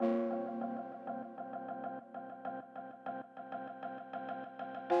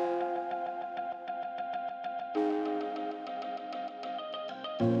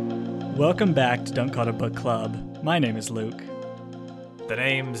Welcome back to Don't Call It a Book Club. My name is Luke. The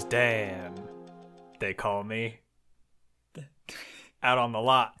name's Dan. They call me. Out on the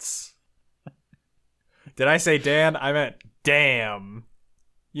lots. Did I say Dan? I meant damn.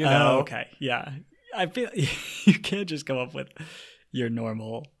 You know. Okay, yeah. I feel you can't just come up with your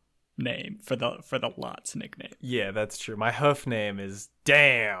normal name for the lots nickname. Yeah, that's true. My hoof name is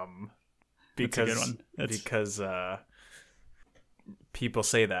Damn. Because, that's a good one. Because people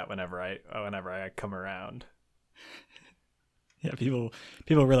say that whenever I come around. Yeah, people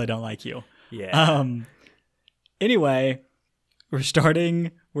really don't like you. Yeah. Anyway, we're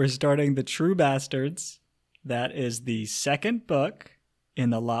starting The True Bastards. That is the second book in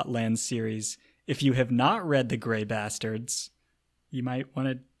the Lotland series. If you have not read The Grey Bastards, you might want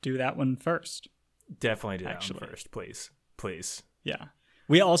to do that one first. Definitely do that one first, please. Yeah.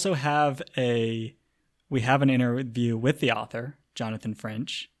 We also have an interview with the author, Jonathan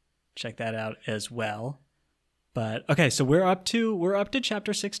French. Check that out as well. But okay, so we're up to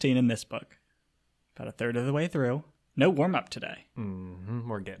chapter 16 in this book. About a third of the way through. No warm up today. Mm-hmm.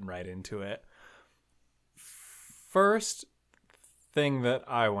 We're getting right into it. First thing that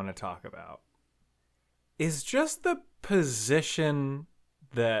I want to talk about is just the position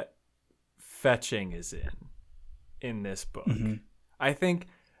that fetching is in this book. Mm-hmm. I think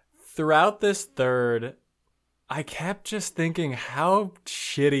throughout this third, I kept just thinking how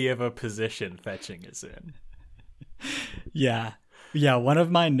shitty of a position fetching is in. Yeah. Yeah, one of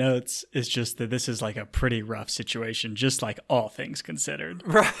my notes is just that this is like a pretty rough situation, just like all things considered.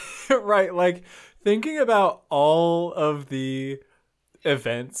 Right. Like thinking about all of the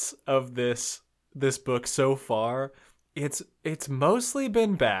events of this book so far, it's mostly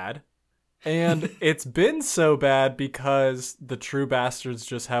been bad. And it's been so bad because the True Bastards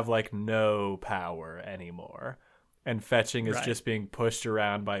just have like no power anymore. And fetching is just being pushed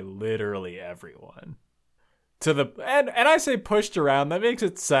around by literally everyone. And I say pushed around, that makes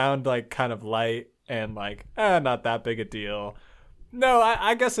it sound like kind of light and like, not that big a deal. No,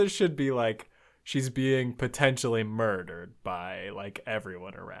 I guess it should be like she's being potentially murdered by like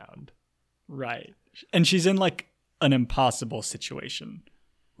everyone around. Right. And she's in like an impossible situation.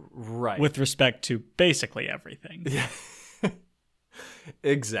 Right. With respect to basically everything. Yeah.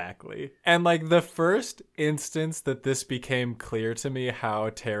 Exactly. And like the first instance that this became clear to me how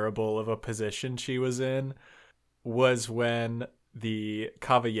terrible of a position she was in was when the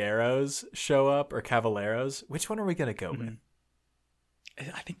Cavalleros show up, or Cavaleros. Which one are we going to go with?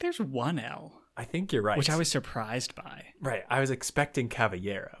 I think there's one L. I think you're right. Which I was surprised by. Right. I was expecting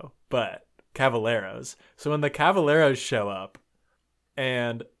Caballero, but Cavalleros. So when the Cavalleros show up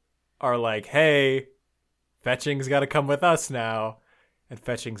and are like, hey, Fetching's got to come with us now. And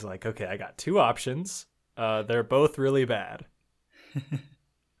Fetching's like, okay, I got two options. They're both really bad.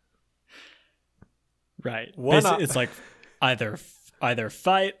 Right. It's like either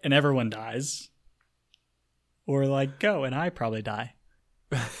fight and everyone dies, or like go and I probably die.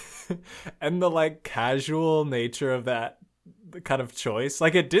 And the like casual nature of that kind of choice,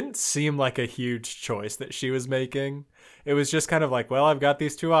 like it didn't seem like a huge choice that she was making. It was just kind of like, well, I've got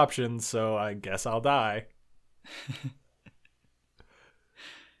these two options, so I guess I'll die.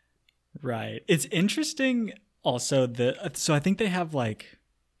 Right. It's interesting also so I think they have like,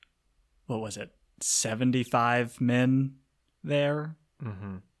 what was it? 75 men there,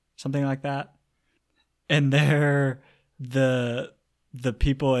 something like that, and they're the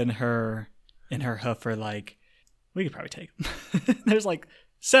people in her hoof are like, we could probably take them. There's like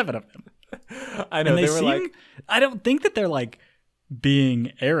 7 of them. I know, I don't think that they're like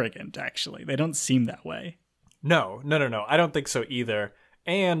being arrogant. Actually, they don't seem that way. No. I don't think so either.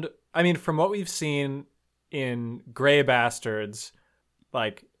 And I mean, from what we've seen in Grey Bastards,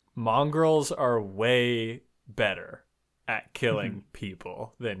 like mongrels are way better at killing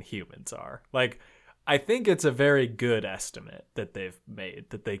people than humans are. Like, I think it's a very good estimate that they've made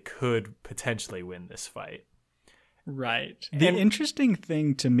that they could potentially win this fight. Right. The interesting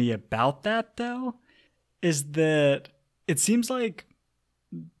thing to me about that, though, is that it seems like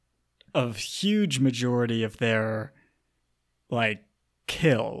a huge majority of their like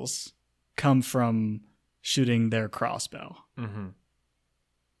kills come from shooting their crossbow.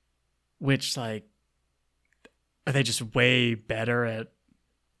 Which, like, are they just way better at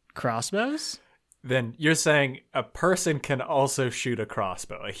crossbows? Then you're saying a person can also shoot a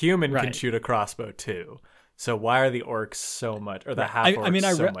crossbow. A human can shoot a crossbow too. So why are the orcs so much, or the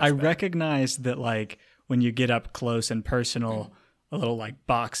half-orcs I recognize that, like, when you get up close and personal, a little like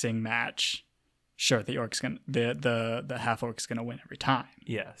boxing match, sure, the half-orc's gonna win every time.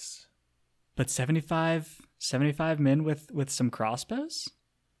 Yes. But 75 men with some crossbows?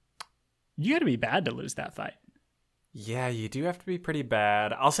 You got to be bad to lose that fight. Yeah, you do have to be pretty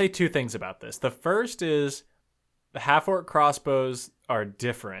bad. I'll say two things about this. The first is the half-orc crossbows are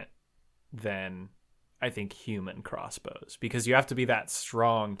different than, I think, human crossbows, because you have to be that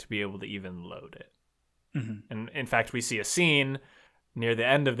strong to be able to even load it. Mm-hmm. And in fact, we see a scene near the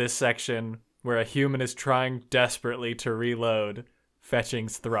end of this section where a human is trying desperately to reload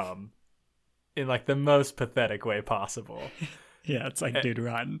Fetching's thrum in like the most pathetic way possible. Yeah, it's like, dude,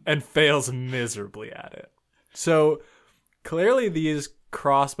 run. And fails miserably at it. So clearly these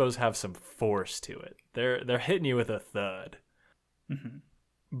crossbows have some force to it. They're hitting you with a thud. Mm-hmm.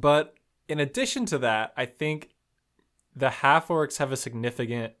 But in addition to that, I think the half-orcs have a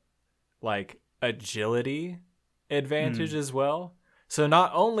significant like agility advantage as well. So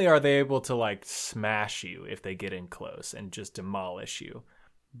not only are they able to like smash you if they get in close and just demolish you,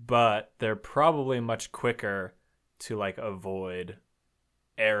 but they're probably much quicker to like avoid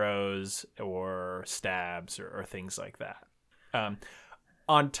arrows or stabs or things like that.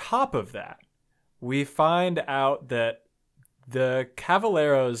 On top of that, we find out that the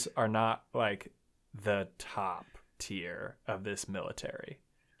Cavalleros are not like the top tier of this military,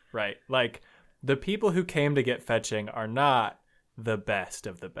 right? Like the people who came to get Fetching are not the best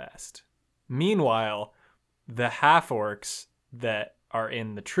of the best. Meanwhile, the half-orcs that are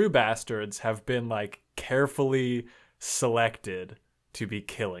in the True Bastards have been like carefully selected to be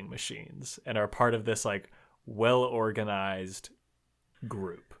killing machines and are part of this like well-organized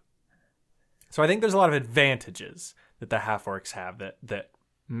group. So I think there's a lot of advantages that the half-orcs have that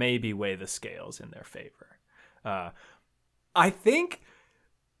maybe weigh the scales in their favor. I think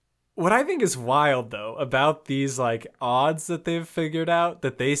what I think is wild though about these like odds that they've figured out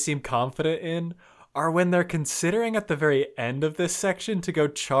that they seem confident in are when they're considering at the very end of this section to go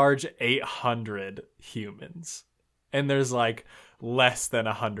charge 800 humans. And there's like less than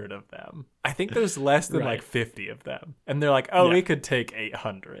 100 of them. I think there's less than like 50 of them. And they're like, oh, we could take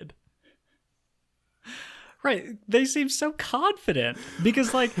 800. Right. They seem so confident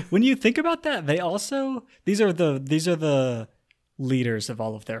because like when you think about that, they also these are the leaders of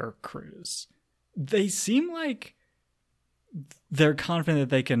all of their crews. They seem like they're confident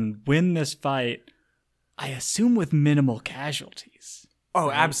that they can win this fight, I assume with minimal casualties. Oh,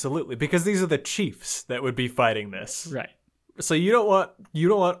 right? Absolutely, because these are the chiefs that would be fighting this. Right. So you don't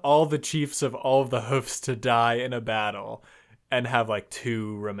want all the chiefs of all of the hoofs to die in a battle and have like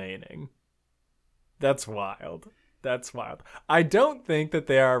 2 remaining. That's wild. That's wild. I don't think that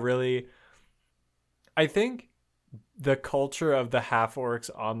they are really... I think the culture of the half-orcs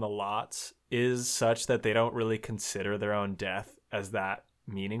on the lots is such that they don't really consider their own death as that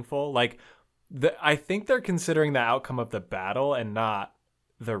meaningful. Like, I think they're considering the outcome of the battle and not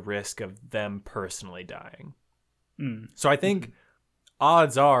the risk of them personally dying. So I think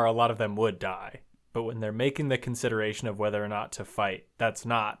odds are a lot of them would die. But when they're making the consideration of whether or not to fight, that's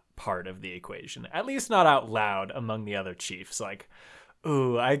not part of the equation. At least not out loud among the other chiefs. Like,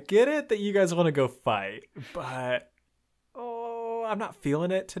 ooh, I get it that you guys want to go fight, but I'm not feeling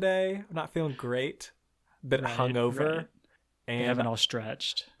it today. I'm not feeling great. A bit hungover. Right. And they haven't all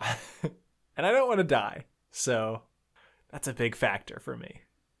stretched. And I don't want to die. So that's a big factor for me.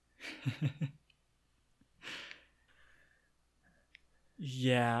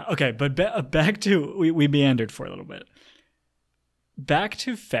 Yeah. Okay, but back to... We meandered for a little bit. Back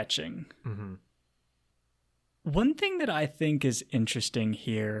to Fetching. Mm-hmm. One thing that I think is interesting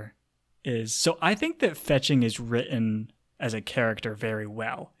here is... So I think that Fetching is written as a character very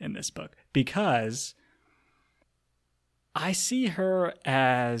well in this book because I see her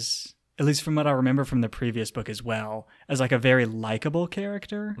as, at least from what I remember from the previous book as well, as like a very likable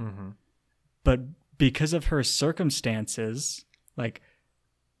character. Mm-hmm. But because of her circumstances, like...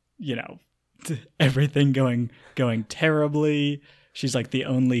 you know, everything going terribly. She's like the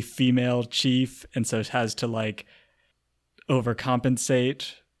only female chief, and so has to like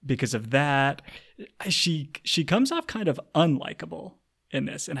overcompensate because of that. She comes off kind of unlikable in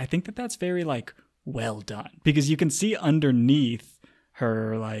this, and I think that that's very like well done because you can see underneath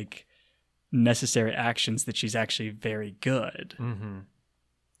her like necessary actions that she's actually very good. Mm-hmm.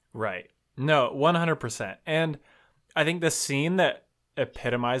 Right. No, 100%. And I think the scene that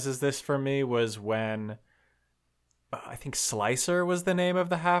epitomizes this for me was when I think Slicer was the name of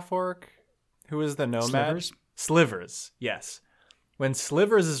the half-orc who was the nomad. Slivers, yes. When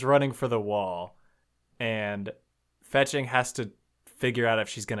Slivers is running for the wall and Fetching has to figure out if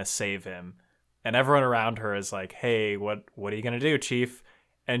she's going to save him, and everyone around her is like, hey, what are you going to do, Chief?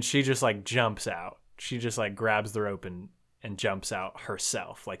 And she just like jumps out. She just like grabs the rope and jumps out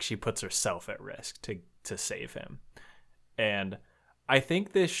herself. Like she puts herself at risk to save him. And I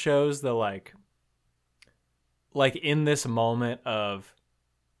think this shows the like in this moment of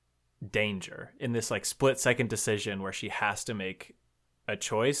danger, in this like split second decision where she has to make a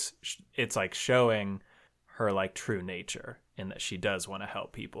choice, it's like showing her like true nature in that she does want to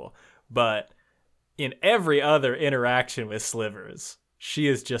help people. But in every other interaction with Slivers, she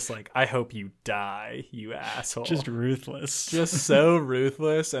is just like, I hope you die, you asshole. Just ruthless. Just so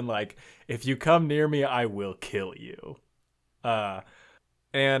ruthless. And like, if you come near me, I will kill you.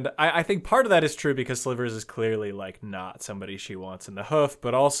 And I think part of that is true because Slivers is clearly like not somebody she wants in the hoof,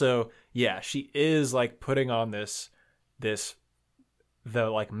 but also, yeah, she is like putting on the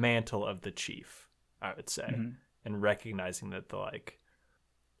like mantle of the chief, I would say, and recognizing that the like,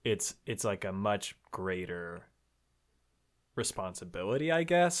 it's like a much greater responsibility, I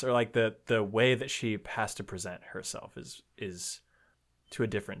guess, or like the way that she has to present herself is to a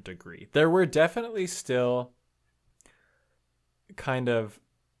different degree. There were definitely still kind of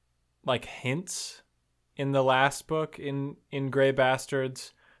like hints in the last book in Grey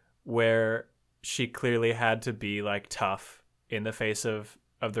Bastards where she clearly had to be like tough in the face of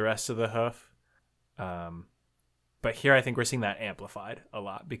the rest of the hoof. But here I think we're seeing that amplified a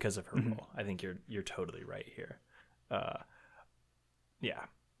lot because of her role. I think you're totally right here. Yeah.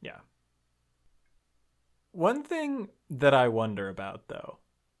 One thing that I wonder about though,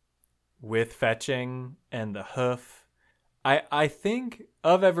 with fetching and the hoof, I think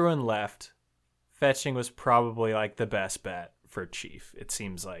of everyone left, fetching was probably like the best bet for Chief. It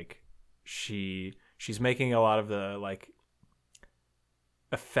seems like she's making a lot of the like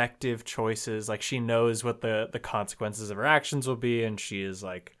effective choices. Like she knows what the consequences of her actions will be, and she is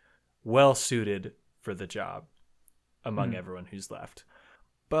like well suited for the job among everyone who's left.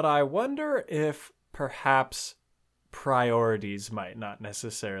 But I wonder if perhaps priorities might not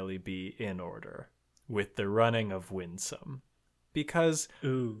necessarily be in order with the running of Winsome. Because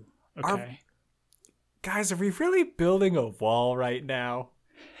guys, are we really building a wall right now?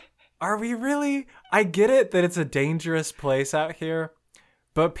 Are we really? I get it that it's a dangerous place out here,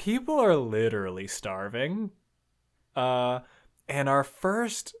 but people are literally starving. And our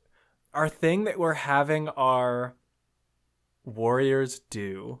thing that we're having our warriors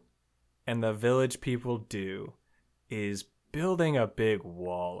do and the village people do is building a big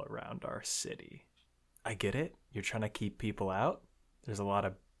wall around our city. I get it. You're trying to keep people out. There's a lot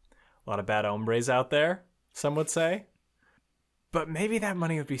of bad hombres out there, some would say. But maybe that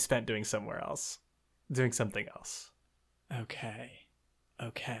money would be spent doing somewhere else. Doing something else. Okay.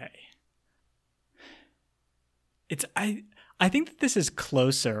 I think that this is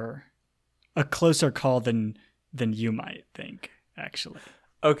a closer call than you might think, actually.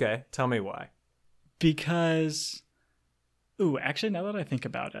 Okay, tell me why. Because actually now that I think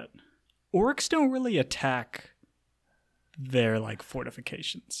about it, orcs don't really attack their like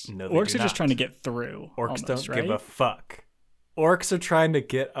fortifications. No, orcs are just trying to get through. Orcs almost, don't right? give a fuck. Orcs are trying to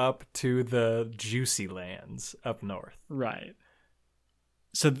get up to the juicy lands up north. Right.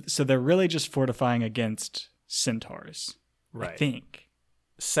 So they're really just fortifying against centaurs. Right. I think.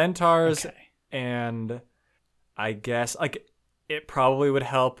 Centaurs, okay. And I guess like it probably would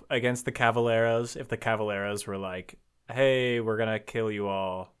help against the Cavalleros if the Cavalleros were like, hey, we're gonna kill you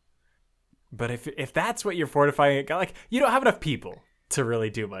all. But if that's what you're fortifying, like you don't have enough people to really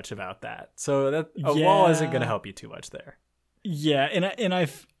do much about that. So that a wall isn't gonna help you too much there. Yeah, and I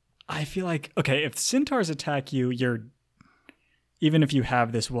feel like, okay, if centaurs attack you, you're, even if you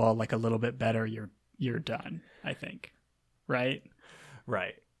have this wall like a little bit better, you're done, I think. Right.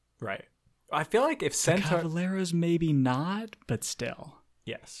 I feel like if Cavalleros maybe not, but still.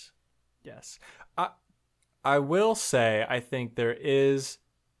 Yes. I will say I think there is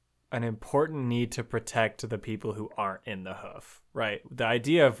an important need to protect the people who aren't in the hoof, right? The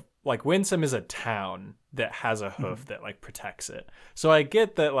idea of like Winsome is a town that has a hoof that like protects it. So I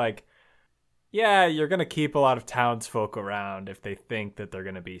get that like, yeah, you're going to keep a lot of townsfolk around if they think that they're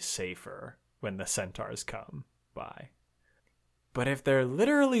going to be safer when the centaurs come by. But if they're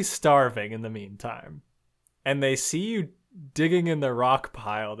literally starving in the meantime and they see you digging in the rock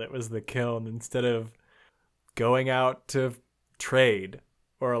pile that was the kiln instead of going out to trade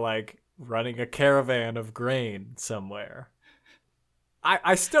or like running a caravan of grain somewhere,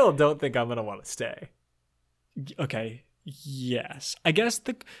 I still don't think I'm going to want to stay. Okay. Yes. I guess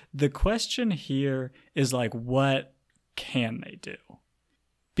the question here is like, what can they do?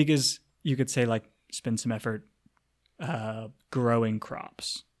 Because you could say like spend some effort growing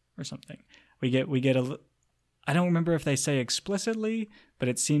crops or something. We get I don't remember if they say explicitly, but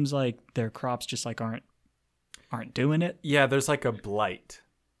it seems like their crops just like aren't doing it. Yeah, there's like a blight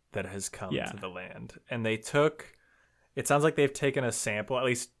that has come to the land, and they took it sounds like they've taken a sample, at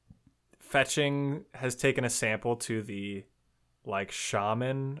least Fetching has taken a sample to the like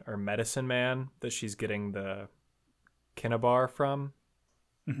shaman or medicine man that she's getting the Cinnabar from.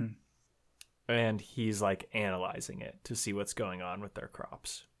 Mm-hmm. And he's like analyzing it to see what's going on with their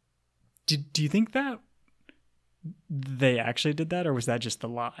crops. Do you think that they actually did that, or was that just a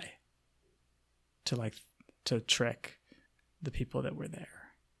lie to trick the people that were there?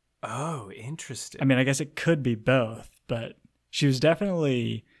 Oh, interesting. I mean, I guess it could be both, but she was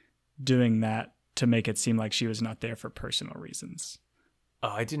definitely doing that to make it seem like she was not there for personal reasons. Oh,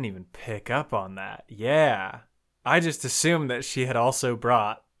 I didn't even pick up on that. Yeah. I just assumed that she had also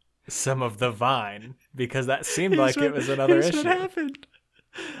brought some of the vine because that seemed like it was another issue. What happened.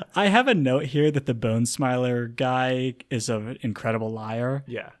 I have a note here that the Bone Smiler guy is an incredible liar.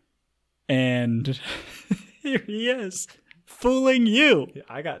 Yeah. And here he is, fooling you.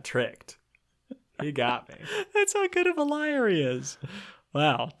 I got tricked. He got me. That's how good of a liar he is.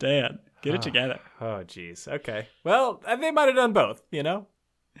 Wow, Dan, get it together. Oh, geez. Okay. Well, they might have done both, you know?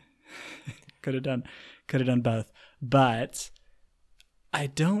 Could have done both. But I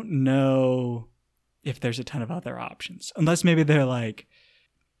don't know if there's a ton of other options. Unless maybe they're like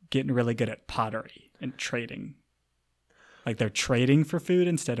getting really good at pottery and trading. Like they're trading for food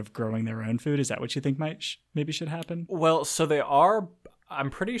instead of growing their own food. Is that what you think maybe should happen? Well, so I'm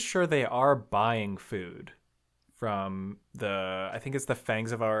pretty sure they are buying food from I think it's the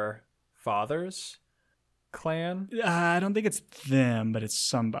Fangs of Our Fathers clan. I don't think it's them, but it's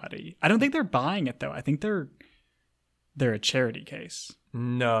somebody. I don't think they're buying it though. I think they're a charity case.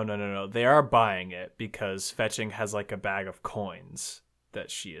 No. They are buying it because Fetching has like a bag of coins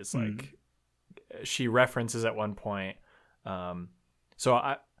that she is like, she references at one point.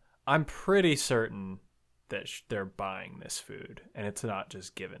 So I'm pretty certain that they're buying this food and it's not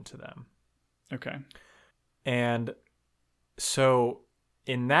just given to them. Okay. And so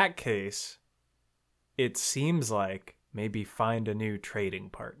in that case, it seems like maybe find a new trading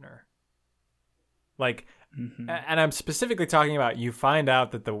partner. Like, and I'm specifically talking about you find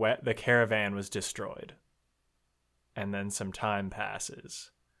out that the caravan was destroyed, and then some time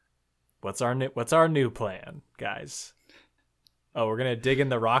passes. What's our new plan, guys? Oh, we're gonna dig in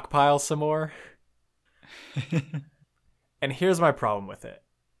the rock pile some more. And here's my problem with it.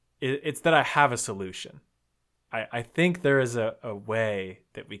 It's that I have a solution. I think there is a way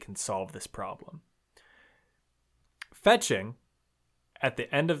that we can solve this problem. Fetching, at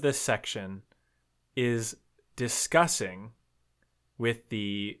the end of this section, is discussing with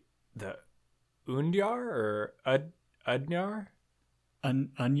the Unyar or Udnyar?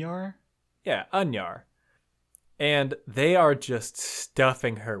 Unyar? Yeah, Unyar. And they are just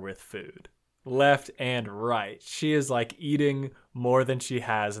stuffing her with food, left and right. She is like eating more than she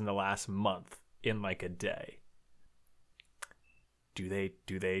has in the last month in like a day. Do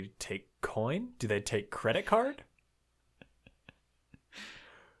they take coin? Do they take credit card?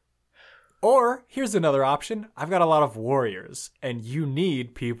 Or, here's another option. I've got a lot of warriors, and you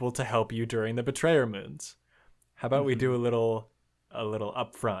need people to help you during the Betrayer Moons. How about we do a little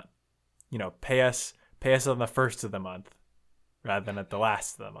upfront? You know, pay us on the first of the month, rather than at the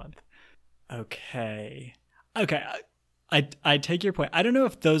last of the month. Okay. I take your point. I don't know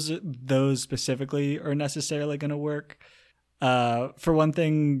if those specifically are necessarily going to work. For one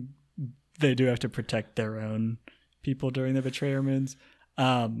thing, they do have to protect their own people during the Betrayer Moons.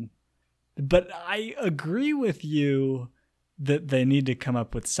 But I agree with you that they need to come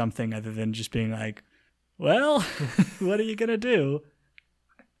up with something other than just being like, well, what are you going to do?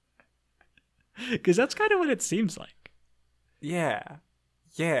 Because that's kind of what it seems like. Yeah.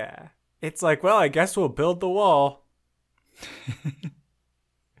 It's like, well, I guess we'll build the wall.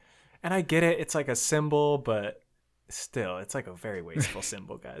 And I get it. It's like a symbol, but still, it's like a very wasteful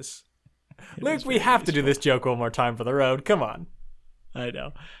symbol, guys. Luke, we have to do this joke one more time for the road. Come on. I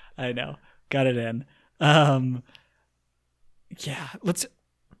know. Got it in. Yeah,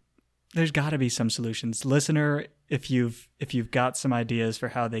 there's got to be some solutions. Listener, if you've got some ideas for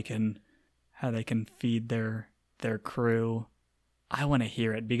how they can feed their crew, I want to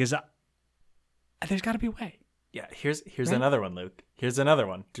hear it because there's got to be a way. Yeah, here's right? Another one, Luke. Here's another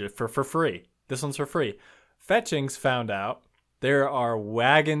one for free. This one's for free. Fetchings found out there are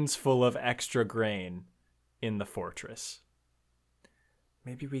wagons full of extra grain in the fortress.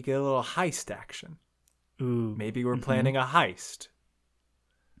 Maybe we get a little heist action. Ooh. Maybe we're planning a heist.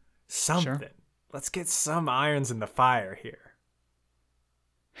 Something. Sure. Let's get some irons in the fire here.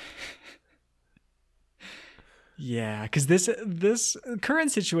 Yeah, because this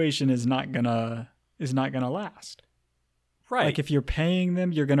current situation is not gonna last. Right. Like if you're paying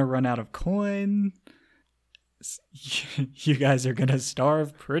them, you're gonna run out of coin. You guys are gonna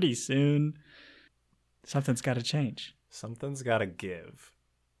starve pretty soon. Something's got to change. Something's got to give.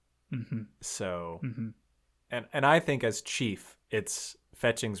 Mm-hmm. So, Mm-hmm. and I think as chief, it's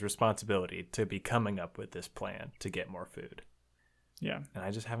Fetching's responsibility to be coming up with this plan to get more food. Yeah. And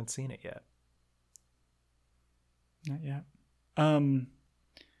I just haven't seen it yet. Not yet.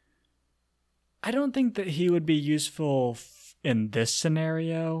 I don't think that he would be useful in this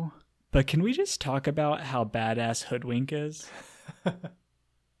scenario, but can we just talk about how badass Hoodwink is?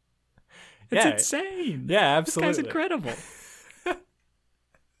 It's insane. Yeah, absolutely. This guy's incredible.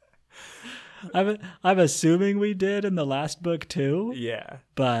 I'm assuming we did in the last book too. Yeah.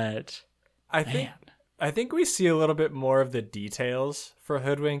 But I think we see a little bit more of the details for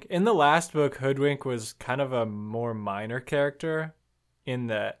Hoodwink. In the last book, Hoodwink was kind of a more minor character in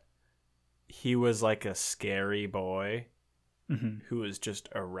that he was like a scary boy who was just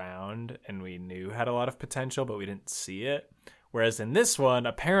around and we knew had a lot of potential, but we didn't see it. Whereas in this one,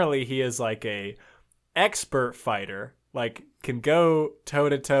 apparently he is like a expert fighter, like can go toe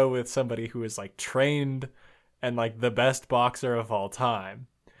to toe with somebody who is like trained and like the best boxer of all time.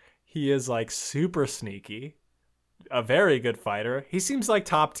 He is like super sneaky, a very good fighter. He seems like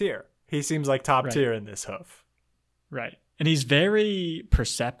top tier. He seems like top tier in this hoof. Right. And he's very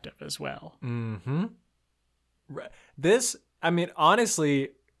perceptive as well. Mm-hmm. This, I mean, honestly,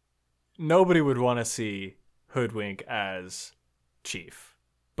 nobody would want to see Hoodwink as chief.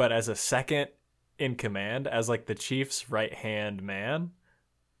 But as a second in command, as like the chief's right-hand man,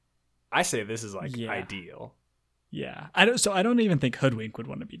 I say this is like ideal. Yeah. I don't even think Hoodwink would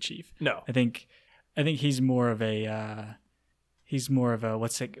want to be chief. No. I think he's more of a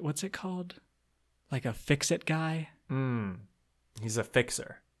what's it called? Like a fix-it guy? He's a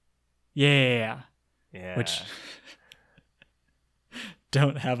fixer. Yeah. Yeah. Which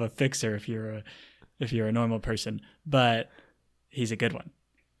don't have a fixer if you're a normal person, but he's a good one.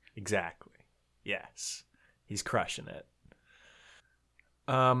 Exactly. Yes. He's crushing it.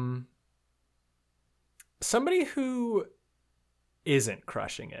 Somebody who isn't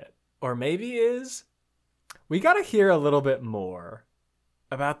crushing it, or maybe is, we got to hear a little bit more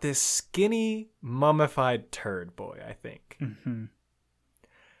about this skinny, mummified turd boy, I think. Mm-hmm.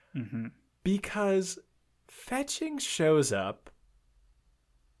 Mm-hmm. Because Fetching shows up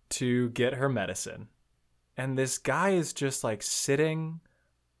to get her medicine, and this guy is just like sitting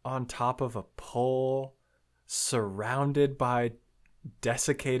on top of a pole, surrounded by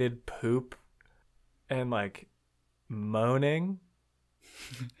desiccated poop, and like moaning.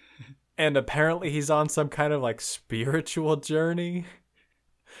 And apparently he's on some kind of like spiritual journey.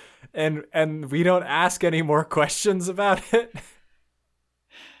 And we don't ask any more questions about it.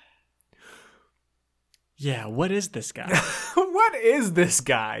 Yeah, what is this guy? What is this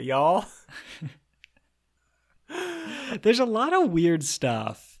guy, y'all? There's a lot of weird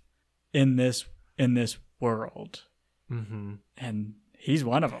stuff in this world. Mm-hmm. And he's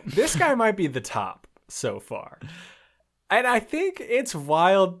one of them. This guy might be the top so far. And I think it's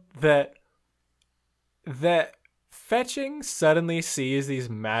wild that Fetching suddenly sees these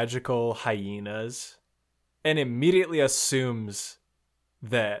magical hyenas and immediately assumes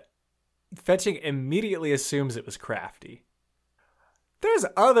it was Crafty. There's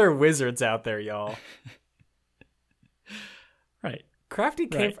other wizards out there, y'all. Right. Crafty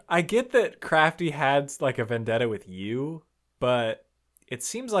came. I get that Crafty had like a vendetta with you, but it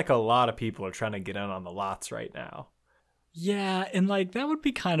seems like a lot of people are trying to get in on the lots right now. Yeah, and like that would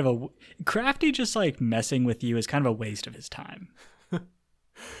be kind of Crafty just like messing with you is kind of a waste of his time.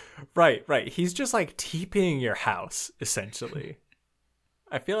 Right. He's just like TPing your house, essentially.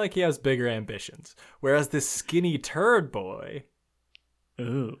 I feel like he has bigger ambitions. Whereas this skinny turd boy.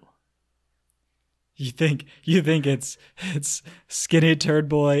 Ooh. You think it's skinny turd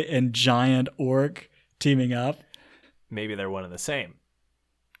boy and giant orc teaming up? Maybe they're one and the same.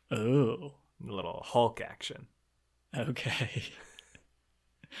 Ooh. A little Hulk action. Okay.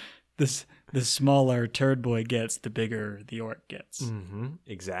 The smaller turd boy gets, the bigger the orc gets. Mm-hmm.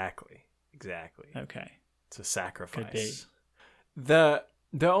 Exactly. Okay. It's a sacrifice. Could be.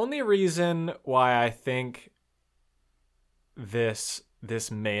 The only reason why I think this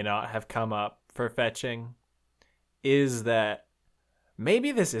may not have come up for Fetching is that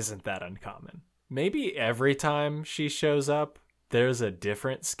maybe this isn't that uncommon. Maybe every time she shows up, there's a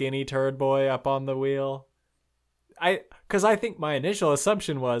different skinny turd boy up on the wheel. Because I think my initial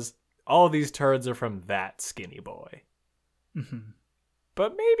assumption was all these turds are from that skinny boy. Mm-hmm.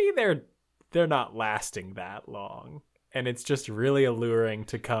 But maybe they're not lasting that long. And it's just really alluring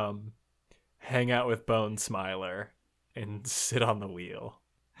to come hang out with Bone Smiler and sit on the wheel.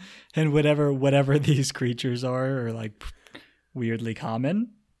 And whatever these creatures are like weirdly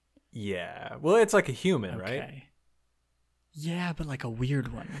common. Yeah. Well, it's like a human, Okay. right? Yeah, but like a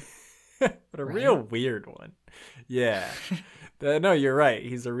weird one. But a real weird one. Yeah. No, you're right.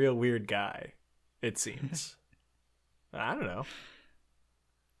 He's a real weird guy, it seems. I don't know.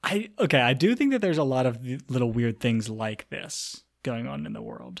 I do think that there's a lot of little weird things like this going on in the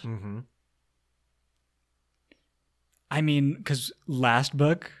world. Mm-hmm. I mean, because last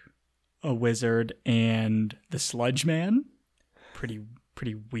book, a wizard and the sludge man, pretty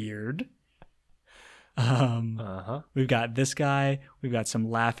weird. We've got this guy. We've got some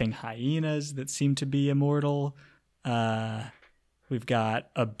laughing hyenas that seem to be immortal. We've got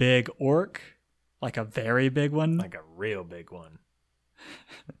a big orc, like a very big one. Like a real big one.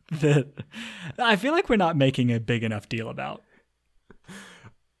 That I feel like we're not making a big enough deal about.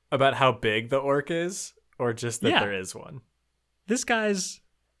 About how big the orc is, or just that there is one? This guy's,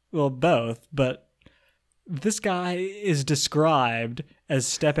 well, both, but this guy is described as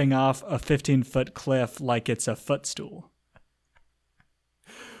stepping off a 15-foot cliff like it's a footstool.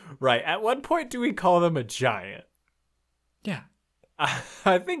 Right. At what point do we call them a giant? Yeah.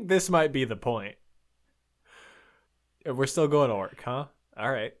 I think this might be the point. We're still going orc, huh?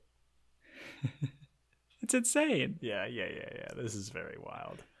 All right. It's insane. Yeah. This is very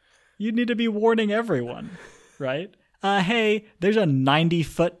wild. You need to be warning everyone, right? Hey, there's a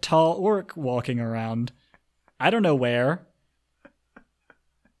 90-foot tall orc walking around. I don't know where.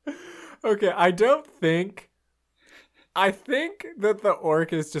 Okay, I think that the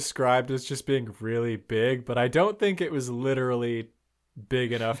orc is described as just being really big, but I don't think it was literally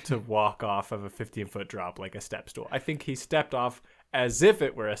big enough to walk off of a 15-foot drop like a step stool. I think he stepped off as if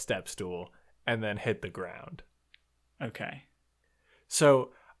it were a step stool and then hit the ground. Okay.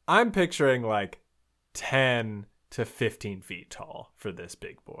 So I'm picturing like 10 to 15 feet tall for this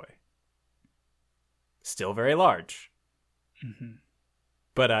big boy. Still very large. Mm-hmm.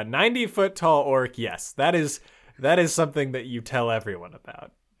 But a 90-foot tall orc, yes, that is something that you tell everyone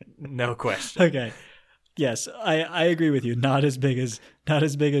about. No question. Okay. Yes, I agree with you. Not as big as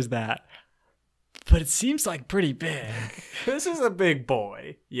that. But it seems like pretty big. This is a big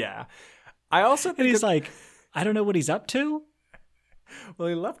boy. Yeah. I also think and he's like, I don't know what he's up to. Well,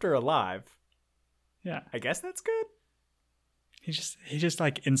 he left her alive. Yeah. I guess that's good. He just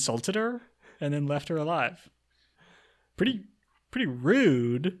like insulted her and then left her alive. Pretty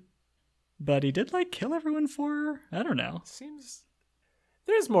rude. But he did like kill everyone for her. I don't know. Seems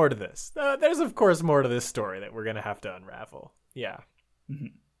there's more to this. There's of course more to this story that we're gonna have to unravel. Yeah. Mm-hmm.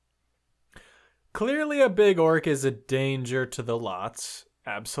 Clearly, a big orc is a danger to the lots.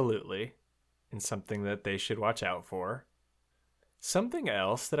 Absolutely, and something that they should watch out for. Something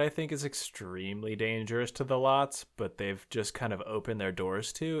else that I think is extremely dangerous to the lots, but they've just kind of opened their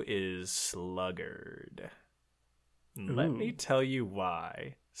doors to, is Sluggard. Ooh. Let me tell you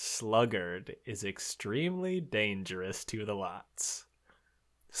why Sluggard is extremely dangerous to the lots.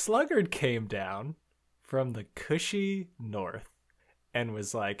 Sluggard came down from the cushy north and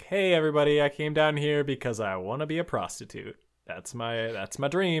was like, "Hey everybody, I came down here because I want to be a prostitute. That's my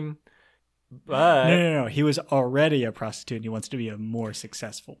dream." But No. He was already a prostitute and he wants to be a more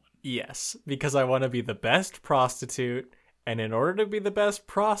successful one. yes, because I want to be the best prostitute, and in order to be the best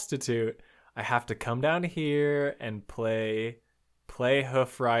prostitute, I have to come down here and play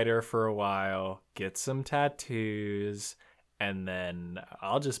Hoof Rider for a while, get some tattoos, and then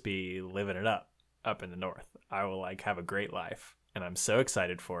I'll just be living it up in the north. I will like have a great life, and I'm so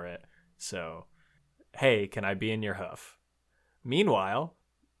excited for it. So, hey, can I be in your hoof? Meanwhile,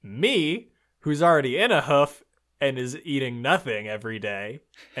 me, who's already in a hoof and is eating nothing every day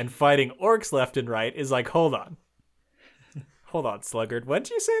and fighting orcs left and right, is like, hold on, Sluggard. What'd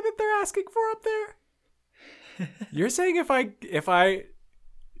you say that they're asking for up there? You're saying if I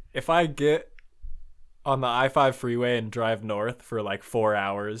get on the I-5 freeway and drive north for like 4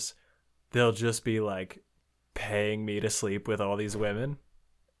 hours, they'll just be like paying me to sleep with all these women?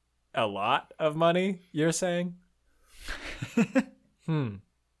 A lot of money, you're saying?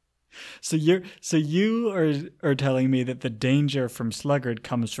 So you are telling me that the danger from Sluggard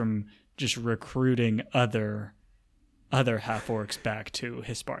comes from just recruiting other half orcs back to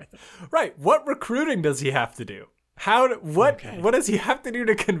Hispartha. Right. What recruiting does he have to do? What does he have to do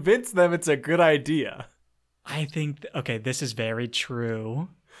to convince them it's a good idea? I think this is very true.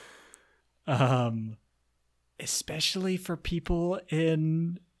 Especially for people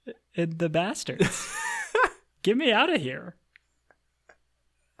in the Bastards. Get me out of here.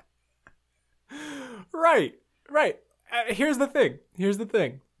 Right. Here's the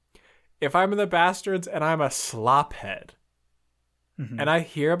thing. If I'm in the Bastards and I'm a slophead, and I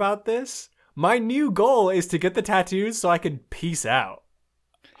hear about this, my new goal is to get the tattoos so I can peace out.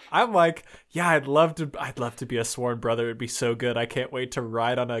 I'm like, yeah, I'd love to be a sworn brother. It'd be so good. I can't wait to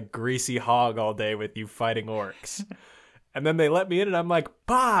ride on a greasy hog all day with you fighting orcs. And then they let me in and I'm like,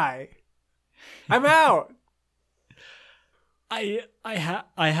 bye. I'm out. I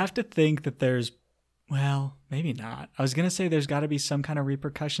have to think that there's, well, maybe not. I was going to say there's got to be some kind of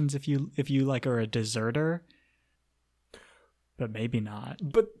repercussions if you like are a deserter. But maybe not.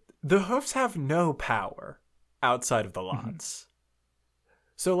 But the hoofs have no power outside of the lots.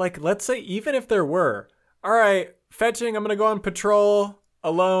 So, like, let's say even if there were, all right, fetching, I'm going to go on patrol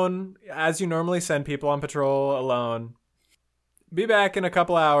alone, as you normally send people on patrol alone. Be back in a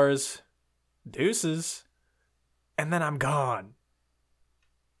couple hours. Deuces. And then I'm gone.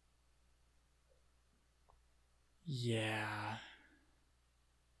 Yeah.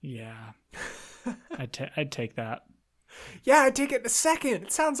 I'd take that. Yeah, I'd take it in a second.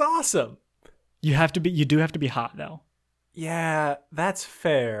 It sounds awesome. You do have to be hot though. Yeah, that's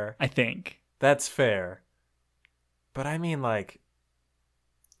fair. I think. That's fair. But I mean, like,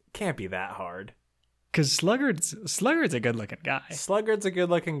 can't be that hard. Because Sluggard's a good-looking guy. Sluggard's a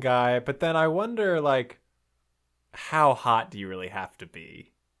good-looking guy, but then I wonder, like, how hot do you really have to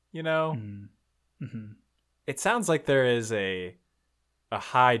be? You know? Mm-hmm. It sounds like there is a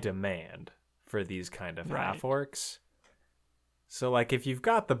high demand for these kind of half-orcs. So, like, if you've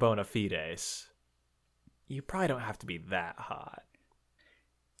got the bona fides, you probably don't have to be that hot.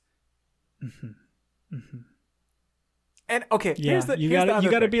 And okay, you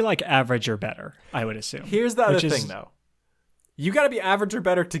gotta be like average or better, I would assume. Here's the other thing, though. You gotta be average or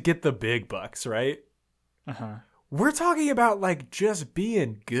better to get the big bucks, right? We're talking about like just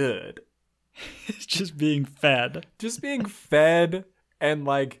being good, just being fed, and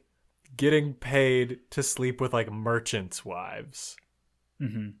like getting paid to sleep with like merchants' wives.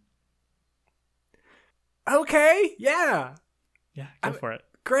 Okay, yeah, go for it.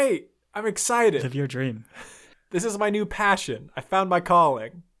 Great, I'm excited. Live your dream. This is my new passion. I found my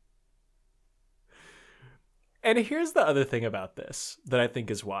calling. And here's the other thing about this that I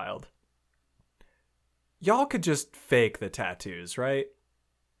think is wild. Y'all could just fake the tattoos, right?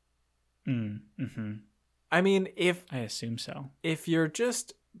 I mean, I assume so. If you're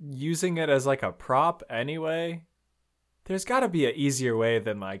just using it as like a prop anyway, there's got to be an easier way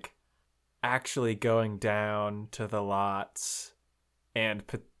than like actually going down to the lots and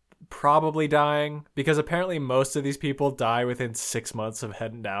probably dying, because apparently most of these people die within 6 months of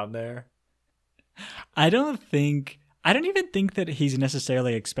heading down there. I don't even think that he's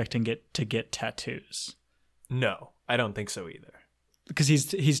necessarily expecting it to get tattoos. No, I don't think so either. Because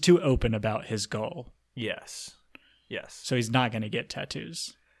he's too open about his goal. Yes. So he's not going to get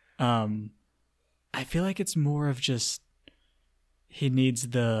tattoos. I feel like it's more of just he needs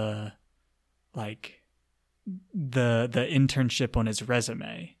the internship on his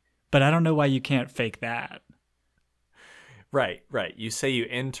resume. But I don't know why you can't fake that. Right. You say you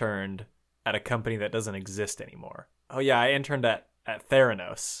interned at a company that doesn't exist anymore. Oh yeah, I interned at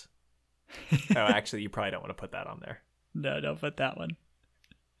Theranos. Oh, actually, you probably don't want to put that on there. No, don't put that one.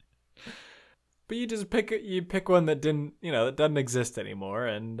 But you just pick one that that doesn't exist anymore,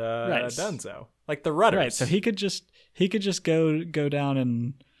 and Dunzo, like the Rudders. Right. So he could just go down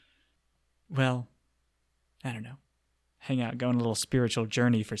and, well, I don't know, hang out, go on a little spiritual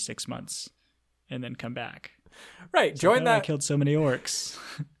journey for 6 months, and then come back. Right. Join that. I killed so many orcs.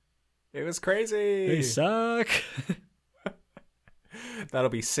 It was crazy. They suck. That'll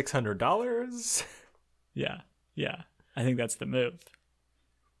be $600. Yeah. I think that's the move.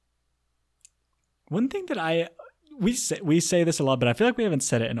 One thing that we say this a lot, but I feel like we haven't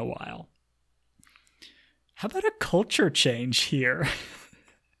said it in a while. How about a culture change here?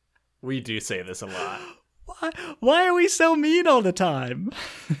 We do say this a lot. Why are we so mean all the time?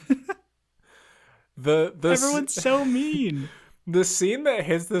 Everyone's so mean. The scene that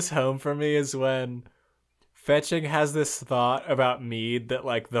hits this home for me is when Fetching has this thought about Mead that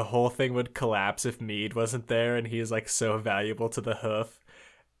like the whole thing would collapse if Mead wasn't there, and he is like so valuable to the hoof.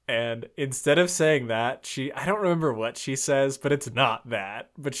 And instead of saying that, I don't remember what she says, but it's not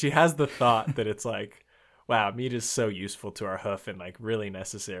that. But she has the thought that it's like, wow, Mead is so useful to our hoof and like really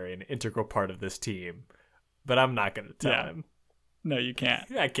necessary and integral part of this team. But I'm not going to tell him. No, you can't.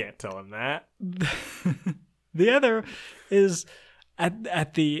 I can't tell him that. The other is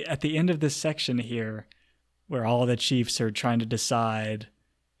at the end of this section here, where all the chiefs are trying to decide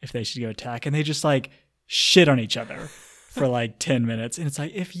if they should go attack, and they just like shit on each other for like 10 minutes. And it's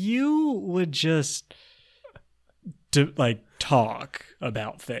like, if you would just to like talk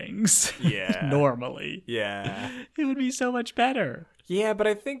about things Yeah. normally. Yeah. It would be so much better. Yeah, but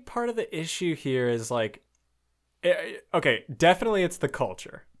I think part of the issue here is like, okay, definitely it's the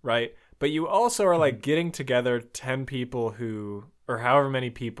culture, right? But you also are like getting together 10 people who, or however many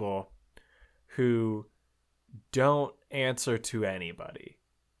people who don't answer to anybody.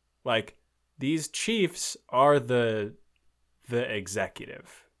 Like, these chiefs are the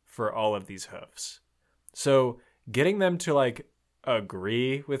executive for all of these hoofs. So getting them to like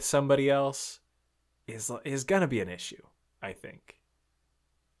agree with somebody else is gonna be an issue, I think.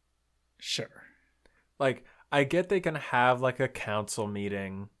 Sure. Like, I get they can have like a council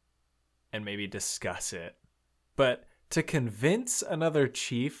meeting and maybe discuss it, but to convince another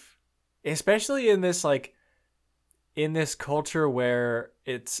chief, especially in this like in this culture where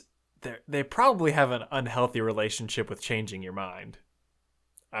they probably have an unhealthy relationship with changing your mind,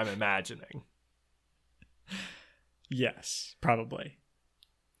 I'm imagining. Yes, probably.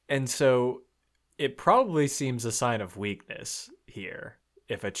 And so it probably seems a sign of weakness here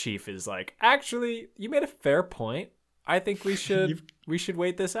if a chief is like, actually, you made a fair point. I think we should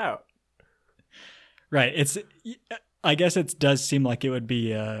wait this out. Right. I guess it does seem like it would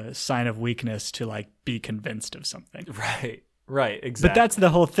be a sign of weakness to like be convinced of something. Right, exactly. But that's the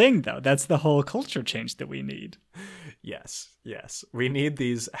whole thing, though. That's the whole culture change that we need. Yes. We need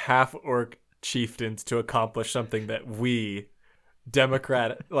these half-orc chieftains to accomplish something that we,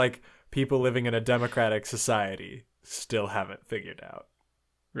 like people living in a democratic society, still haven't figured out.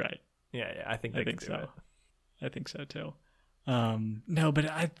 Right. Yeah, I think can do it. I think so too. No,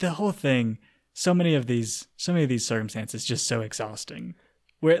 but the whole thing, so many of these circumstances, just so exhausting.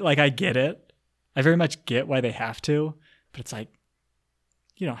 Where like I get it, I very much get why they have to, but it's like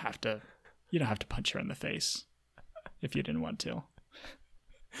you don't have to punch her in the face if you didn't want to.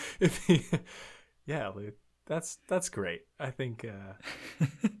 Yeah, Luke, that's great. I think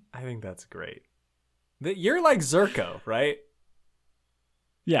that's great. You're like Zerko, right?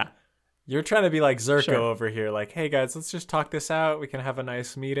 Yeah. You're trying to be like Zerko Sure. over here, like, hey guys, let's just talk this out. We can have a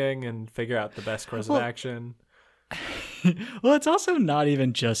nice meeting and figure out the best course of action. Well, it's also not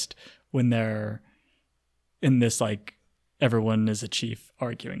even just when they're in this like everyone is a chief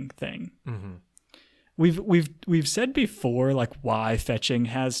arguing thing. Mm-hmm. We've said before like why fetching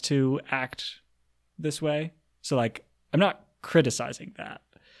has to act this way. So like I'm not criticizing that.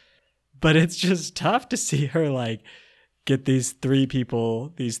 But it's just tough to see her like get these three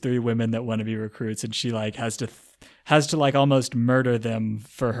women that want to be recruits, and she like has to like almost murder them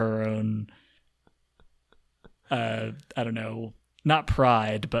for her own I don't know, not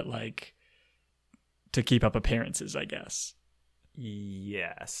pride, but like to keep up appearances, I guess.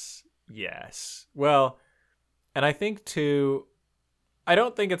 Yes. Well, and I think too, I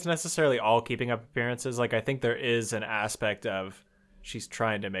don't think it's necessarily all keeping up appearances. Like, I think there is an aspect of she's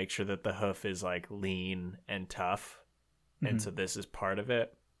trying to make sure that the hoof is like lean and tough. And so this is part of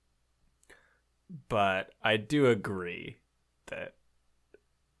it. But I do agree that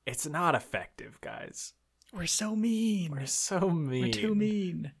it's not effective, guys. We're so mean. We're so mean. We're too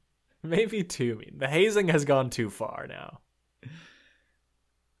mean. Maybe too mean. The hazing has gone too far now.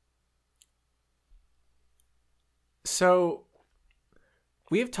 So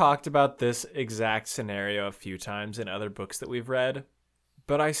we've talked about this exact scenario a few times in other books that we've read,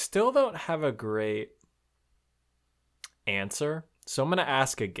 but I still don't have a great answer. So I'm going to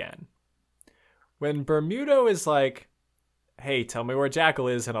ask again. When Bermudo is like, hey, tell me where Jackal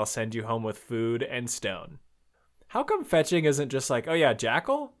is and I'll send you home with food and stone. How come fetching isn't just like, oh yeah,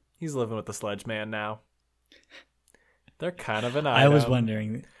 Jackal? He's living with the sledge man now. They're kind of an item.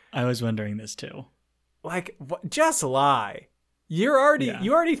 I was wondering this too. Like, just lie. You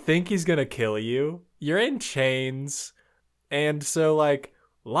already think he's going to kill you. You're in chains. And so like,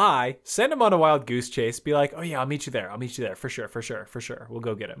 lie, send him on a wild goose chase, be like, oh yeah, I'll meet you there for sure, we'll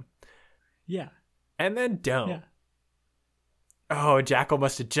go get him. Yeah. And then don't. Yeah. Oh, Jackal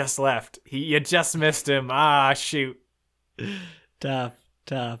must have just left. You just missed him. Ah, shoot. Tough.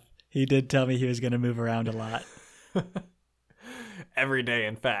 He did tell me he was going to move around a lot. Every day,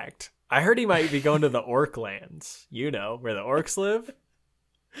 in fact. I heard he might be going to the orc lands, where the orcs live.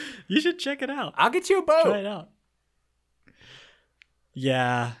 You should check it out. I'll get you a boat. Try it out.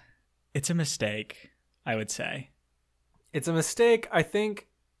 Yeah, it's a mistake, I would say. It's a mistake. I think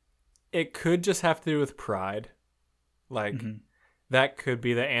it could just have to do with pride. Like, that could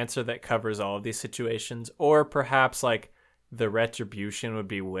be the answer that covers all of these situations. Or perhaps, like, the retribution would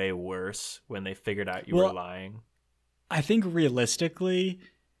be way worse when they figured out you were lying. I think realistically,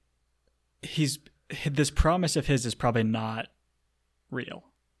 this promise of his is probably not real.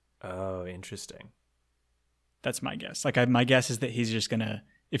 Oh, interesting. That's my guess. Like, my guess is that he's just gonna,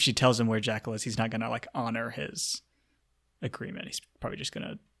 if she tells him where Jackal is, he's not gonna like honor his agreement. He's probably just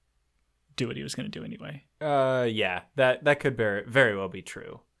gonna do what he was gonna do anyway. Yeah, that could very well be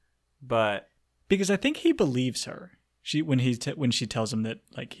true, but because I think he believes her. When she tells him that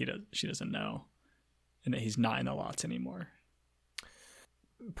like she doesn't know, and that he's not in the lots anymore.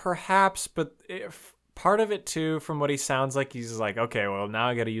 Perhaps, but if part of it too, from what he sounds like, he's like, okay, well now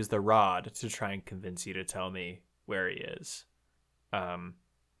I got to use the rod to try and convince you to tell me where he is.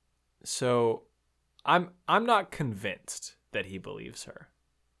 So I'm not convinced that he believes her.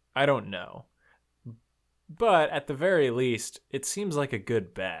 I don't know, but at the very least, it seems like a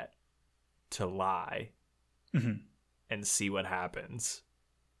good bet to lie and see what happens.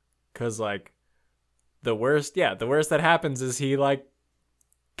 'Cause like the worst that happens is he like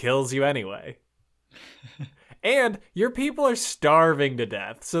kills you anyway. And your people are starving to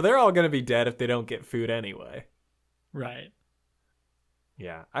death, so they're all going to be dead if they don't get food anyway. Right.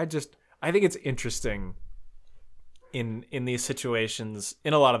 Yeah, I think it's interesting in these situations,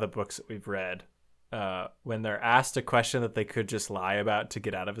 in a lot of the books that we've read, when they're asked a question that they could just lie about to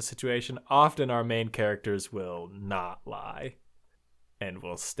get out of a situation, often our main characters will not lie and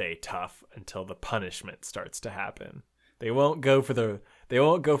will stay tough until the punishment starts to happen. They won't go for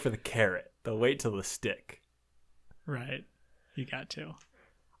the carrot. They'll wait till the stick. Right. You got to.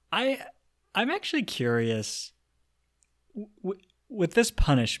 I'm actually curious with this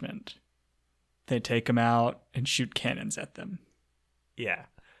punishment. They take them out and shoot cannons at them. Yeah.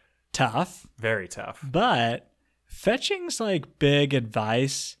 Tough. Very tough. But Fetching's like big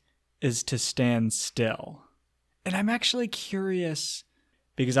advice is to stand still. And I'm actually curious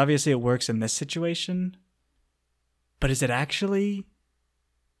because obviously it works in this situation, but is it actually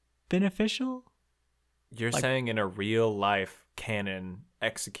beneficial? You're saying in a real life cannon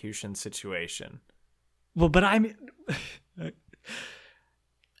execution situation. Well, but I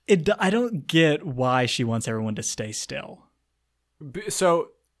don't get why she wants everyone to stay still. So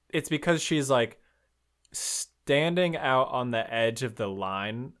it's because she's like standing out on the edge of the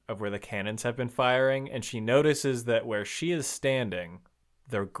line of where the cannons have been firing, and she notices that where she is standing,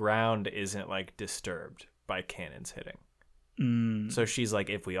 the ground isn't like disturbed by cannons hitting. So she's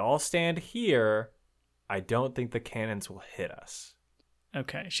like, if we all stand here, I don't think the cannons will hit us.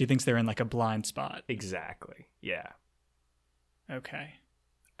 Okay. She thinks they're in like a blind spot. Exactly. Yeah. Okay.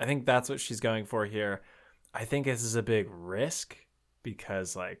 I think that's what she's going for here. I think this is a big risk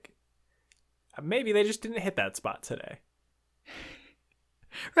because like maybe they just didn't hit that spot today.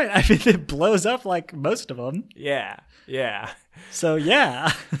 Right. I mean, it blows up like most of them. Yeah. Yeah. So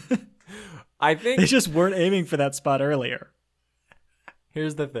yeah. I think they just weren't aiming for that spot earlier.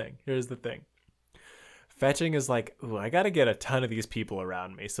 Here's the thing. Fetching is like, ooh, I got to get a ton of these people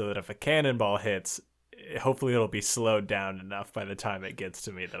around me so that if a cannonball hits, hopefully it'll be slowed down enough by the time it gets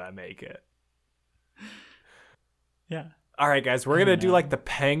to me that I make it. Yeah. All right, guys, we're going to do like the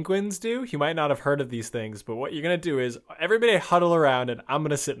penguins do. You might not have heard of these things, but what you're going to do is everybody huddle around and I'm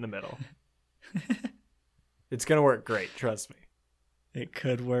going to sit in the middle. It's going to work great. Trust me. It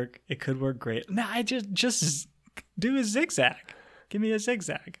could work. It could work great. No, I just do a zigzag. Give me a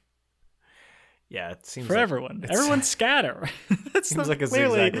zigzag. Yeah, it seems for everyone. Everyone scatter. That seems like a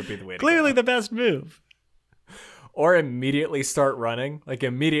zigzag would be the way to go. Clearly the best move. Or immediately start running. Like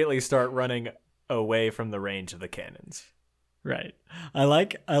immediately start running away from the range of the cannons. Right. I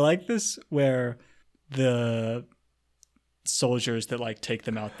like this where the soldiers that like take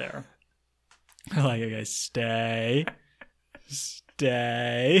them out there are like, okay, stay.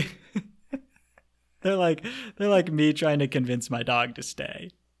 They're like me trying to convince my dog to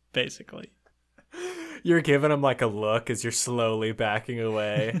stay, basically. You're giving them like a look as you're slowly backing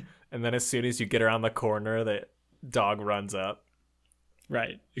away, and then as soon as you get around the corner, the dog runs up.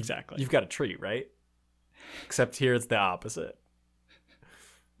 Right, exactly. You've got a treat, right? Except here it's the opposite.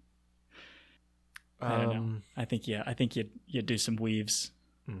 I don't know. I think you do some weaves.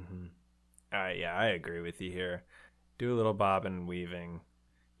 Mm-hmm. Yeah, I agree with you here. Do a little bobbing and weaving.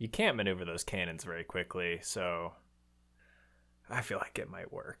 You can't maneuver those cannons very quickly, so I feel like it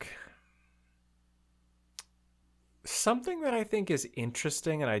might work. Something that I think is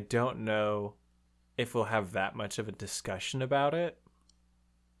interesting, and I don't know if we'll have that much of a discussion about it.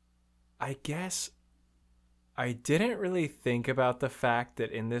 I guess I didn't really think about the fact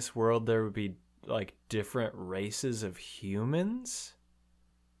that in this world there would be like different races of humans.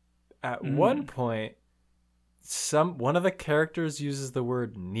 At one point, one of the characters uses the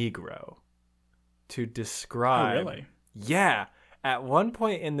word Negro to describe. Oh, really? Yeah. At one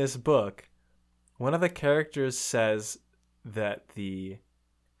point in this book, one of the characters says that the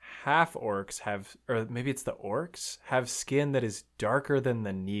half orcs have, or maybe it's the orcs, have skin that is darker than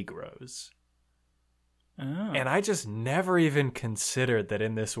the Negroes. Oh. And I just never even considered that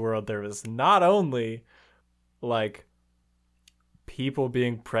in this world there was not only like people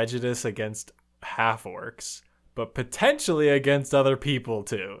being prejudiced against half orcs, but potentially against other people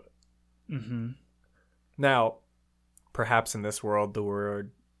too. Mm-hmm. Now, perhaps in this world the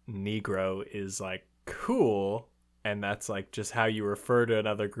word Negro is like cool, and that's like just how you refer to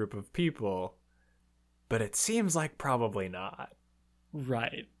another group of people, but it seems like probably not.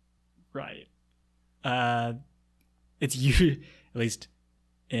 Right. It's at least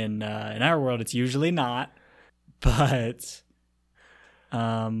in our world, it's usually not. But,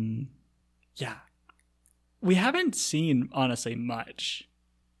 yeah, we haven't seen honestly much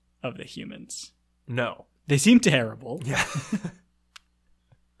of the humans. No, they seem terrible. Yeah,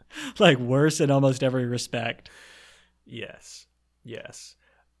 like worse in almost every respect. Yes.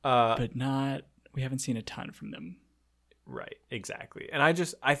 But not. We haven't seen a ton from them. Right, exactly. And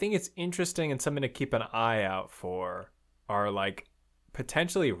I think it's interesting and something to keep an eye out for are like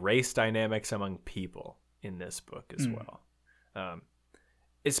potentially race dynamics among people in this book as well.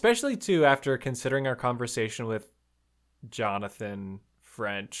 Especially too after considering our conversation with Jonathan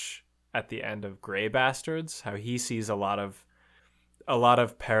French at the end of Grey Bastards, how he sees a lot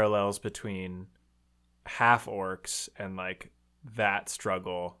of parallels between half orcs and like that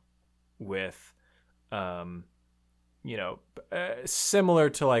struggle with similar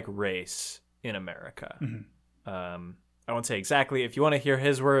to like race in America. Mm-hmm. I won't say exactly. If you want to hear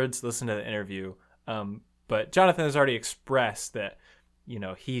his words, listen to the interview. But Jonathan has already expressed that,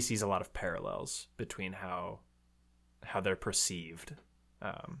 he sees a lot of parallels between how they're perceived,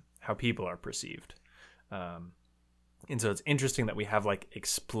 how people are perceived. And so it's interesting that we have like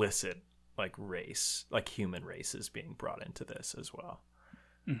explicit like race, like human races being brought into this as well.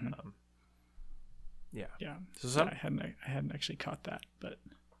 Mm-hmm. Yeah. So I hadn't actually caught that. But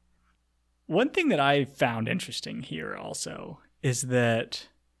one thing that I found interesting here also is that,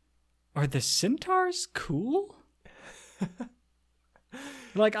 are the centaurs cool?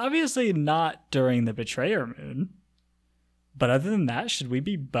 Like, obviously not during the Betrayer Moon. But other than that, should we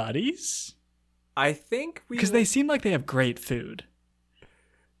be buddies? I think because they seem like they have great food.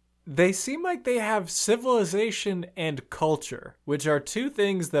 They seem like they have civilization and culture, which are two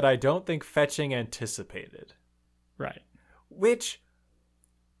things that I don't think Fetching anticipated. Right. Which,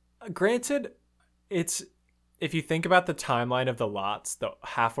 granted, it's, if you think about the timeline of the lots, the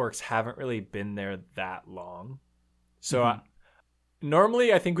half-orcs haven't really been there that long. So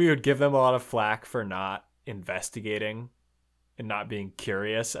normally I think we would give them a lot of flack for not investigating and not being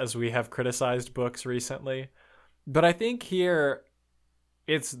curious, as we have criticized books recently. But I think here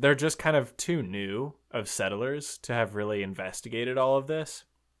they're just kind of too new of settlers to have really investigated all of this.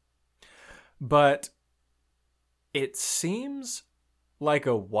 But it seems like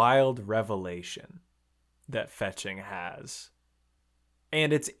a wild revelation that Fetching has.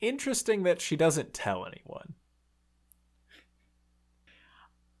 And it's interesting that she doesn't tell anyone.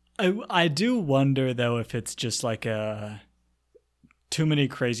 I do wonder, though, if it's just like too many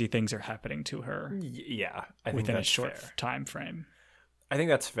crazy things are happening to her. Yeah, I think within that's a short fair. time frame. I think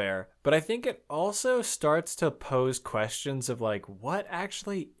that's fair. But I think it also starts to pose questions of like, what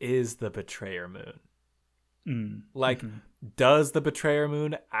actually is the Betrayer Moon? Does the Betrayer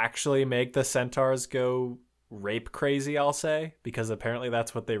Moon actually make the centaurs go rape crazy, I'll say? Because apparently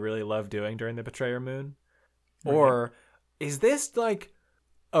that's what they really love doing during the Betrayer Moon. Right. Or is this like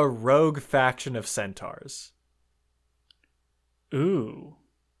a rogue faction of centaurs? Ooh.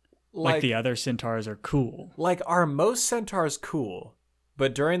 Like the other centaurs are cool. Like, are most centaurs cool?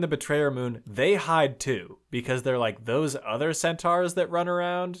 But during the Betrayer Moon, they hide too. Because they're like, those other centaurs that run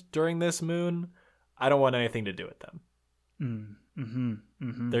around during this moon, I don't want anything to do with them.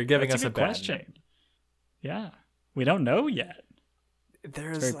 They're giving us a bad question. Name. Yeah. We don't know yet.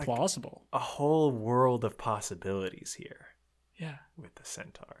 There's it's very plausible. A whole world of possibilities here. Yeah. With the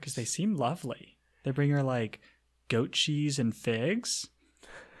centaurs. Because they seem lovely. They bring her like goat cheese and figs.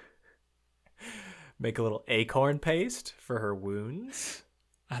 Make a little acorn paste for her wounds.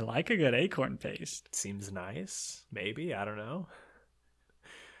 I like a good acorn paste. Seems nice. Maybe. I don't know.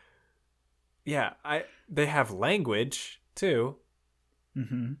 Yeah, they have language too.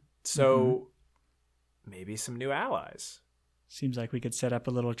 So maybe some new allies. Seems like we could set up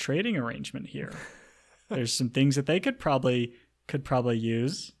a little trading arrangement here. There's some things that they could probably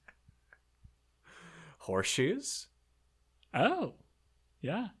use. Horseshoes? Oh,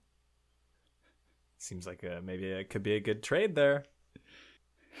 yeah. Seems like maybe it could be a good trade there.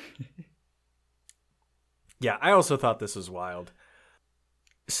 Yeah, I also thought this was wild.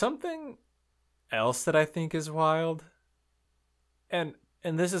 Something else that I think is wild, and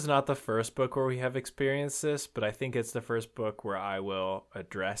this is not the first book where we have experienced this, but I think it's the first book where I will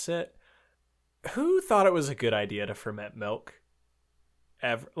address it. Who thought it was a good idea to ferment milk?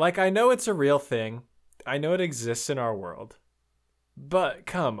 Ever? Like, I know it's a real thing. I know it exists in our world. But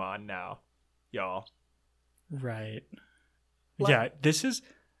come on now, y'all. Right. Yeah,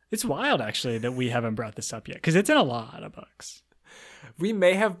 it's wild actually that we haven't brought this up yet, because it's in a lot of books. We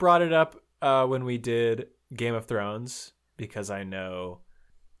may have brought it up when we did Game of Thrones, because I know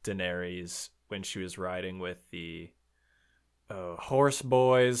Daenerys, when she was riding with the horse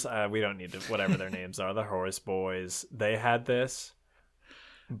boys, we don't need to, whatever their names are, the horse boys, they had this.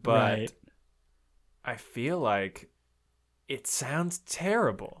 But right. I feel like it sounds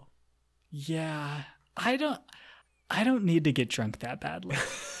terrible. Yeah, I don't need to get drunk that badly.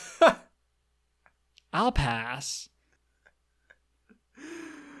 I'll pass.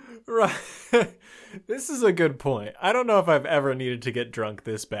 Right. This is a good point. I don't know if I've ever needed to get drunk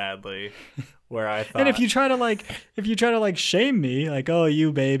this badly where I thought. And if you try to shame me, like, oh,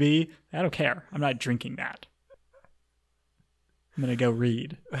 you baby, I don't care. I'm not drinking that. I'm going to go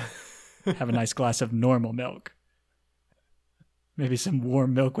read. Have a nice glass of normal milk. Maybe some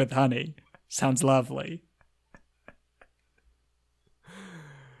warm milk with honey. Sounds lovely.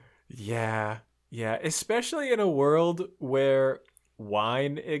 Yeah. Yeah. Especially in a world where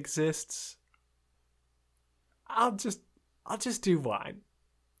wine exists. I'll just do wine.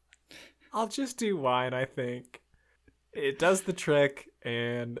 I'll just do wine, I think. It does the trick,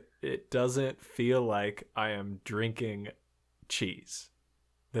 and it doesn't feel like I am drinking cheese.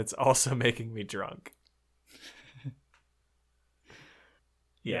 That's also making me drunk.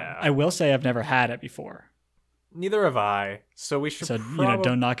 Yeah. I will say I've never had it before. Neither have I. So we should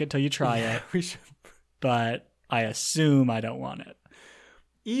don't knock it till you try it. We should. But I assume I don't want it.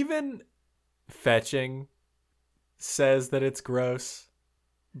 Even Fetching says that it's gross,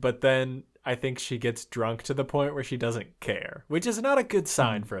 but then I think she gets drunk to the point where she doesn't care, which is not a good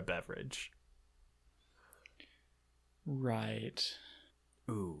sign for a beverage. Right.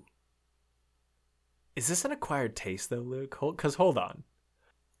 Ooh. Is this an acquired taste, though, Luke? Because hold on.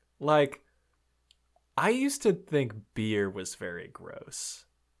 Like, I used to think beer was very gross.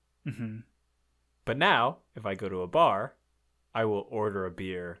 Mm-hmm. But now, if I go to a bar, I will order a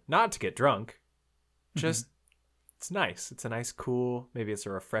beer, not to get drunk. Just, it's nice. It's a nice, cool, maybe it's a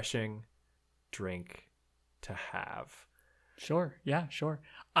refreshing drink to have. Sure. Yeah, sure.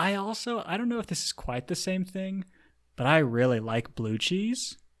 I don't know if this is quite the same thing, but I really like blue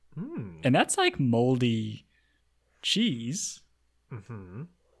cheese. And that's like moldy cheese. Mm-hmm.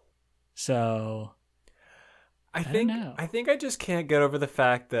 So I think I just can't get over the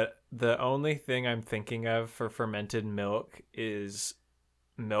fact that the only thing I'm thinking of for fermented milk is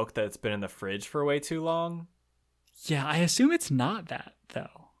milk that's been in the fridge for way too long. Yeah, I assume it's not that,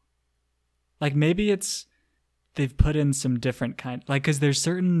 though. Like, maybe they've put in some different kind, like, because there's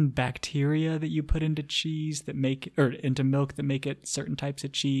certain bacteria that you put into cheese that make, or into milk that make it certain types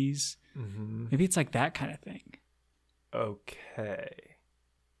of cheese. Mm-hmm. Maybe it's like that kind of thing. Okay.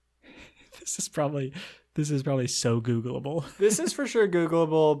 This is probably so Googleable. This is for sure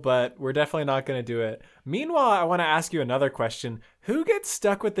Googleable, but we're definitely not going to do it. Meanwhile, I want to ask you another question. Who gets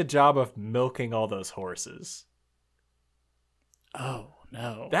stuck with the job of milking all those horses? Oh,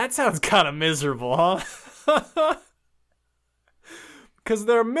 no. That sounds kind of miserable, huh? Because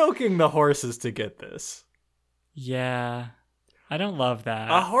they're milking the horses to get this. Yeah. I don't love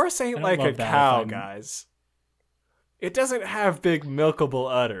that. A horse ain't like a cow, guys. It doesn't have big milkable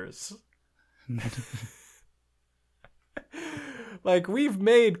udders. Like, we've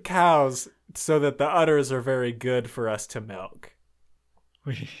made cows so that the udders are very good for us to milk.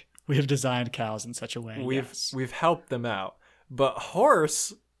 We have designed cows in such a way. We've helped them out. But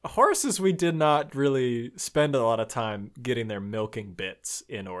horses, we did not really spend a lot of time getting their milking bits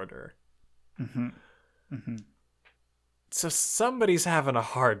in order. Mm-hmm. Mm-hmm. So somebody's having a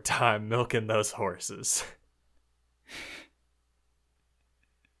hard time milking those horses.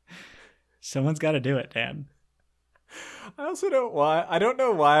 Someone's got to do it, Dan. I don't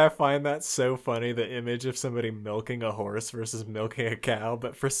know why I find that so funny, the image of somebody milking a horse versus milking a cow,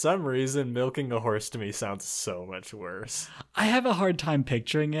 but for some reason milking a horse to me sounds so much worse. I have a hard time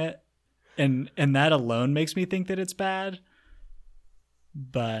picturing it, and that alone makes me think that it's bad.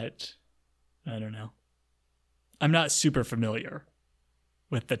 But I don't know. I'm not super familiar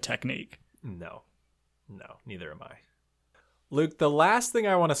with the technique. No, neither am I. Luke, the last thing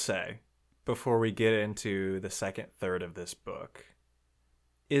I want to say before we get into the second third of this book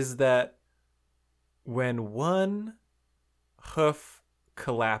is that when one hoof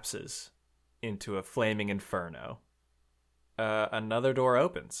collapses into a flaming inferno, another door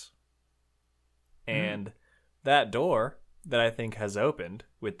opens. And that door that I think has opened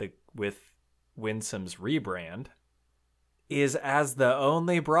with Winsome's rebrand is as the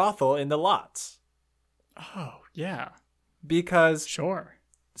only brothel in the lots. Oh, yeah. Because sure.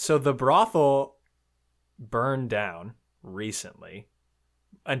 So the brothel burned down recently.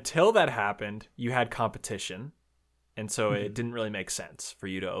 Until that happened, you had competition. And so it didn't really make sense for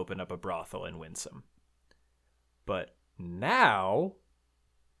you to open up a brothel in Winsome. But now,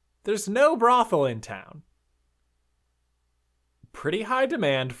 there's no brothel in town. Pretty high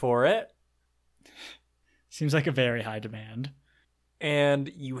demand for it. Seems like a very high demand.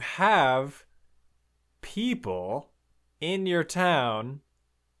 And you have people in your town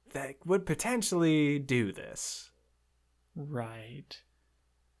that would potentially do this. Right.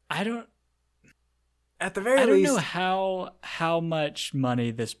 At the very least, I don't know how much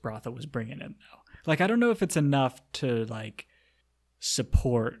money this brothel was bringing in, though. Like, I don't know if it's enough to, like,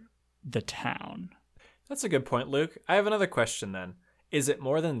 support the town. That's a good point, Luke. I have another question then. Is it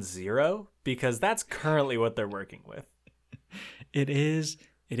more than 0? Because that's currently what they're working with. It is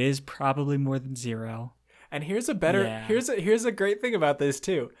probably more than 0. And here's a great thing about this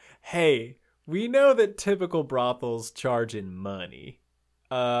too. Hey, we know that typical brothels charge in money.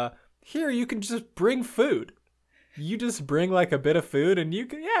 Here you can just bring food. You just bring like a bit of food and you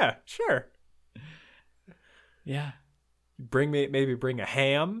can, yeah, sure. Yeah. Maybe bring a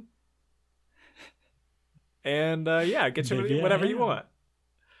ham. And get you whatever you want.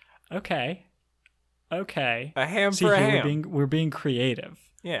 Okay. A ham for a ham. We're being creative.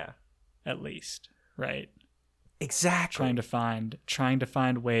 Yeah. At least, right? Exactly. Trying to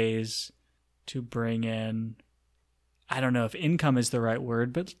find ways to bring in, I don't know if income is the right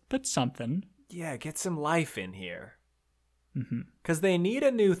word, but something. Yeah, get some life in here. Mm-hmm. Because they need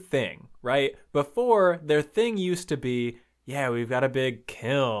a new thing, right? Before, their thing used to be, yeah, we've got a big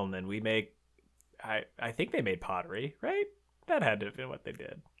kiln and we make, I think they made pottery, right? That had to have been what they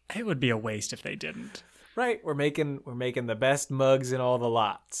did. It would be a waste if they didn't. Right, we're making the best mugs in all the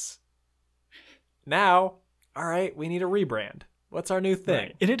lots. Now, all right, we need a rebrand. What's our new thing?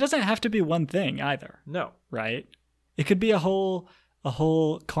 Right. And it doesn't have to be one thing either. No. Right? It could be a whole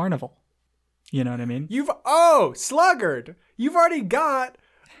carnival. You know what I mean? Sluggard! You've already got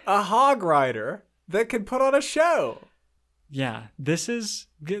a hog rider that can put on a show. Yeah, this is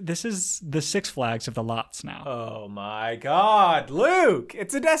the Six Flags of the lots now. Oh my God, Luke!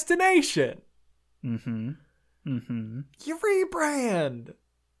 It's a destination. Mm-hmm. You rebrand.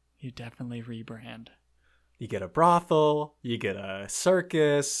 You definitely rebrand. You get a brothel. You get a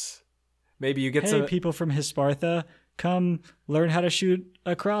circus. Maybe you get some people from Hispartha, come learn how to shoot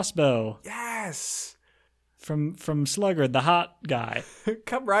a crossbow. Yes. From Sluggard, the hot guy.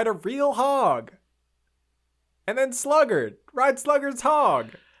 Come ride a real hog. And then Sluggard. Ride Sluggard's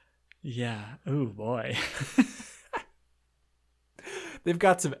hog. Yeah. Ooh, boy. They've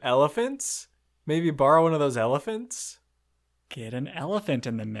got some elephants. Maybe borrow one of those elephants. Get an elephant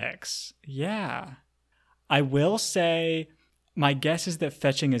in the mix. Yeah. I will say my guess is that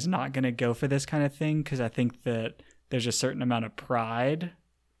fetching is not going to go for this kind of thing because I think that there's a certain amount of pride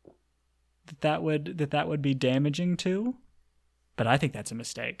that would be damaging to. But I think that's a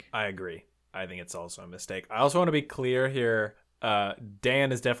mistake. I agree. I think it's also a mistake. I also want to be clear here.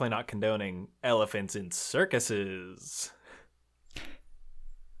 Dan is definitely not condoning elephants in circuses.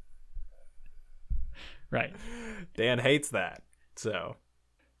 Right. Dan hates that. So,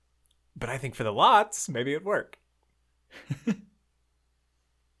 but I think for the lots, maybe it'd work.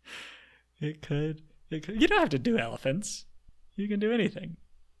 It could. You don't have to do elephants. You can do anything.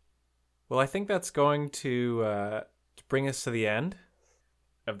 Well, I think that's going to bring us to the end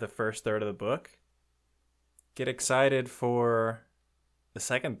of the first third of the book. Get excited for the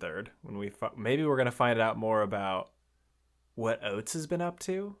second third when maybe we're going to find out more about what Oates has been up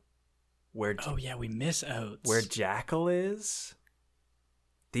to. We miss Oates. Where Jackal is.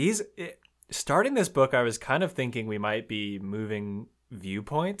 Starting this book, I was kind of thinking we might be moving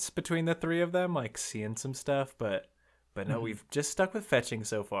viewpoints between the three of them, like seeing some stuff, but no, we've just stuck with fetching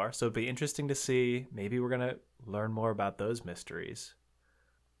so far. So it'd be interesting to see. Maybe we're gonna learn more about those mysteries.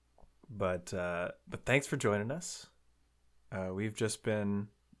 But thanks for joining us. We've just been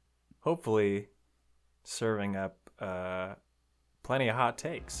hopefully serving up plenty of hot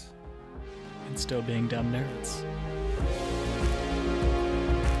takes and still being dumb nerds.